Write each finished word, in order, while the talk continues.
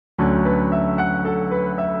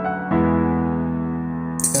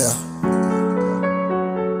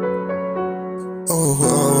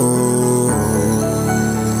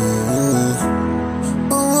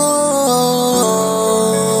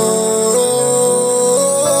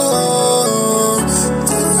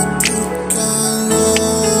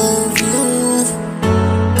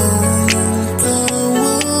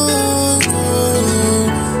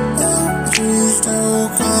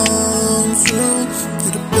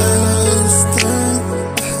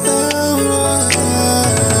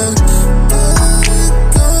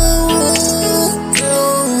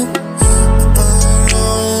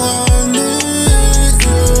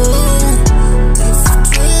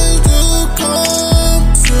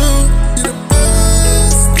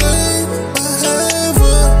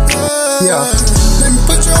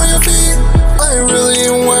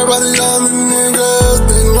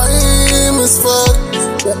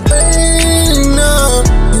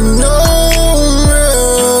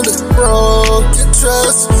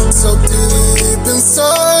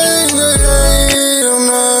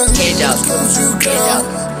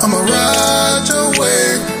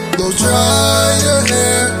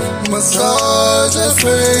massage and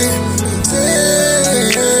fading.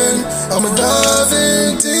 I'ma dive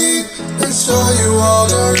in deep and show you all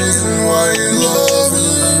the reason why you love me.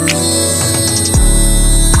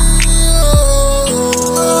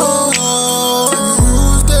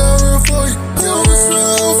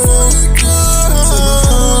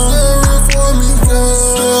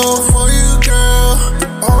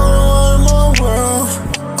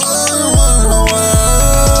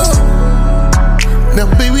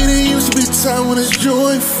 When it's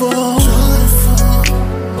joyful,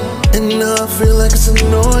 and now I feel like it's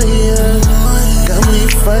annoying. Got me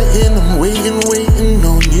fighting, I'm waiting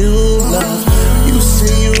on you, love. You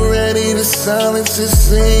say you ready to silence,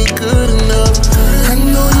 this ain't good enough. I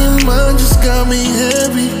know your mind just got me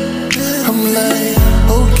heavy. I'm like,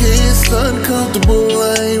 okay, it's uncomfortable,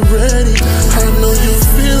 I ain't ready. I know you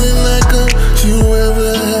feeling like you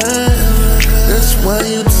ever had. That's why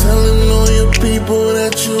you telling all your people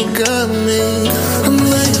that you got me. I'm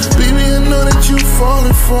like, baby, I know that you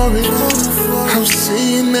falling for it. I'm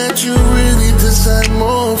seeing that you really desire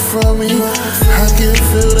more from me. I can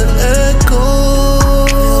feel the echo.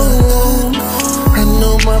 I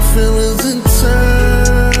know my feelings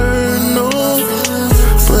internal,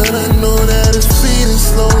 but I know that it's fading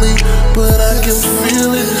slowly. But I can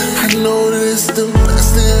feel it. I know that it's the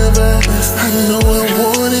best thing ever. I know I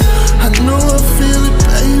want it. I know I feel it,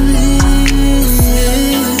 baby.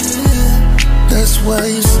 That's why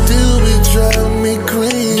you still be driving me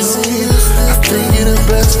crazy. I think you're the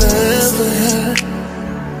best I ever had.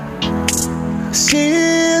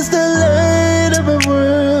 She's the light of my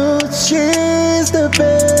world. She's the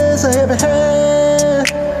best I ever had.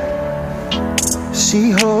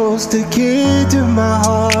 She holds the key to my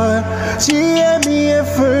heart. She had me at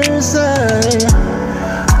first sight.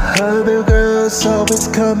 Other girls always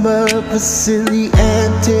come up with silly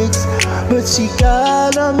antics, but she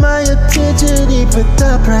got all my attention even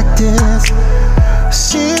without practice.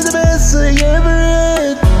 She's the best I ever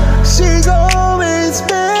had. She always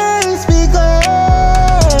makes me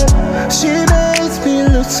glad. She makes me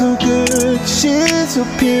look so good. She's so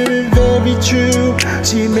pure and very true.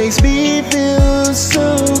 She makes me feel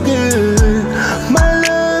so good.